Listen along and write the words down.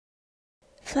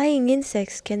Flying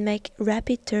insects can make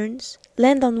rapid turns,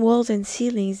 land on walls and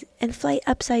ceilings, and fly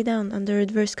upside down under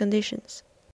adverse conditions.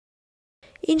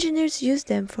 Engineers use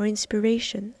them for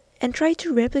inspiration and try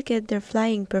to replicate their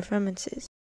flying performances.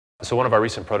 So one of our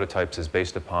recent prototypes is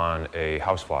based upon a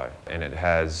housefly, and it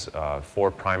has 4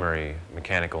 primary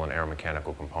mechanical and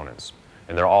aeromechanical components.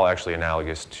 And they're all actually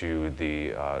analogous to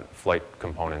the flight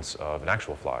components of an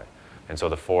actual fly. And so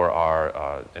the 4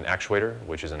 are an actuator,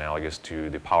 which is analogous to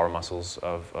the power muscles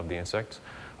of the insect,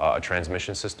 a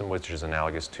transmission system, which is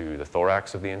analogous to the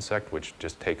thorax of the insect, which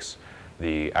just takes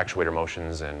the actuator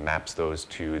motions and maps those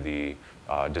to the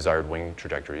desired wing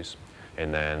trajectories,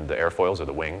 and then the airfoils, or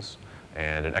the wings,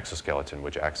 and an exoskeleton,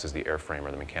 which acts as the airframe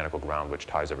or the mechanical ground which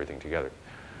ties everything together.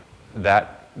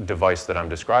 That device that I'm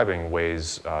describing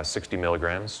weighs 60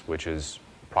 milligrams, which is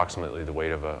approximately the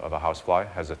weight of a housefly,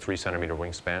 has a 3-centimeter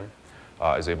wingspan,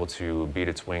 is able to beat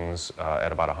its wings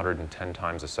at about 110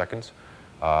 times a second,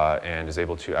 and is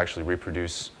able to actually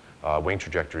reproduce wing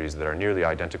trajectories that are nearly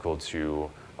identical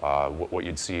to what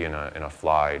you'd see in a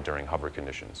fly during hover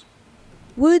conditions.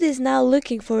 Wood is now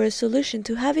looking for a solution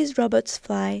to have his robots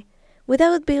fly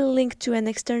without being linked to an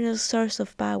external source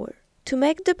of power. To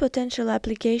make the potential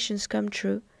applications come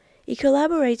true, he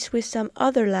collaborates with some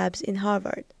other labs in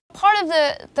Harvard. Part of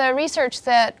the research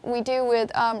that we do with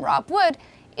Rob Wood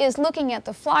is looking at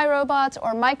the fly robots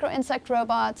or micro-insect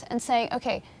robots and saying,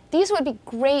 okay, these would be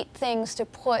great things to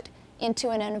put into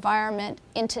an environment,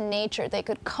 into nature. They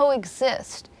could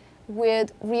coexist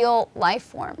with real life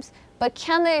forms. But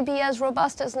can they be as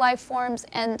robust as life forms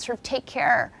and sort of take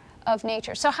care of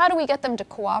nature? So how do we get them to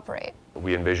cooperate?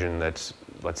 We envision that,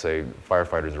 let's say,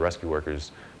 firefighters or rescue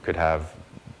workers could have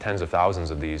tens of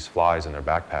thousands of these flies in their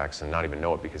backpacks and not even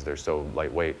know it because they're so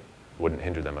lightweight, wouldn't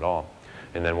hinder them at all.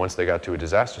 And then once they got to a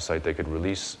disaster site, they could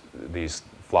release these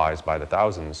flies by the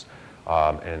thousands,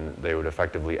 and they would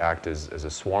effectively act as a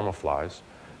swarm of flies,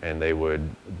 and they would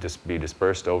just be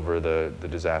dispersed over the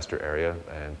disaster area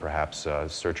and perhaps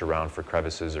search around for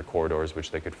crevices or corridors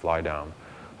which they could fly down,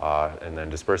 and then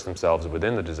disperse themselves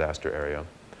within the disaster area.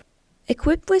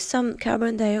 Equipped with some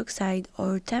carbon dioxide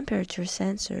or temperature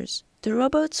sensors, the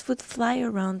robots would fly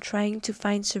around trying to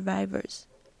find survivors.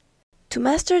 To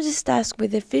master this task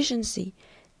with efficiency,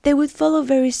 they would follow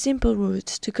very simple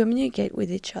routes to communicate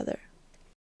with each other.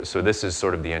 So this is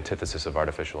sort of the antithesis of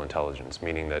artificial intelligence,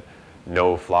 meaning that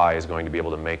no fly is going to be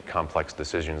able to make complex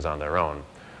decisions on their own.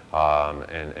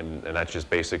 And that's just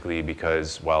basically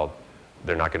because, well,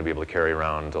 they're not going to be able to carry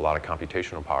around a lot of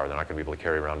computational power. They're not going to be able to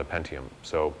carry around a Pentium.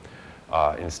 So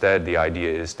instead, the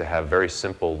idea is to have very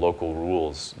simple local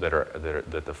rules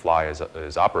that the fly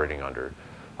is operating under.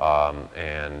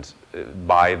 And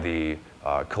by the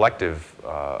collective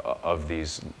of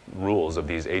these rules, of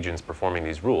these agents performing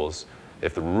these rules,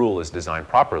 if the rule is designed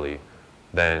properly,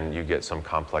 then you get some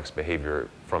complex behavior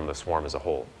from the swarm as a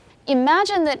whole.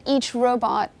 Imagine that each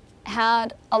robot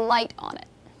had a light on it,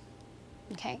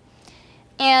 okay?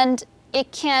 And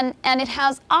it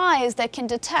has eyes that can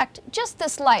detect just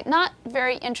this light, not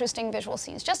very interesting visual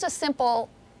scenes, just a simple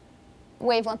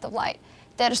wavelength of light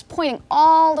that is pointing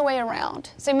all the way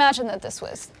around. So imagine that this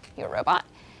was your robot,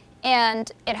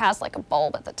 and it has like a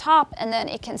bulb at the top, and then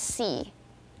it can see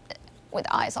with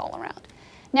eyes all around.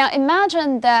 Now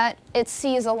imagine that it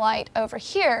sees a light over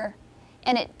here,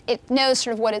 and it knows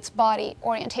sort of what its body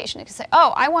orientation. It can say,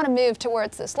 oh, I want to move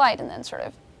towards this light, and then sort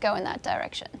of go in that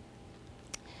direction.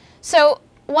 So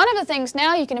one of the things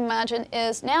now you can imagine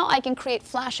is now I can create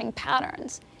flashing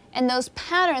patterns, and those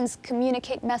patterns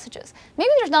communicate messages. Maybe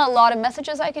there's not a lot of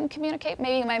messages I can communicate.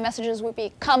 Maybe my messages would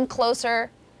be, come closer,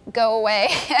 go away,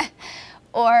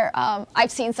 or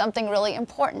I've seen something really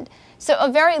important. So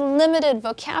a very limited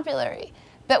vocabulary,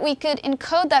 but we could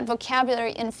encode that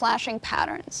vocabulary in flashing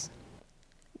patterns.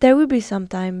 There will be some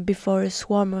time before a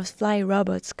swarm of fly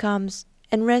robots comes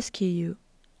and rescue you.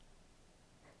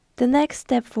 The next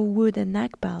step for Wood and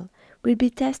Nakbal will be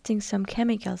testing some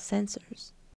chemical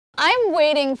sensors. I'm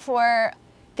waiting for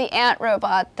the ant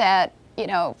robot that, you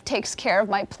know, takes care of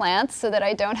my plants so that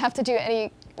I don't have to do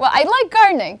any, well, I like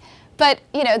gardening, but,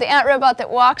 you know, the ant robot that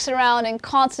walks around and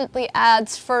constantly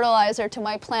adds fertilizer to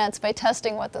my plants by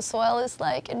testing what the soil is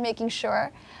like and making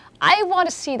sure. I want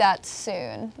to see that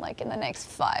soon, like in the next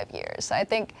 5 years. I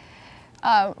think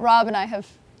Rob and I have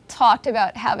talked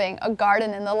about having a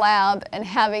garden in the lab and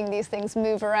having these things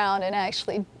move around and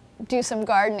actually do some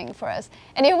gardening for us.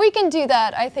 And if we can do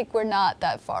that, I think we're not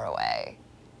that far away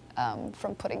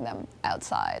from putting them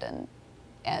outside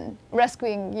and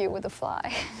rescuing you with a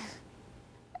fly.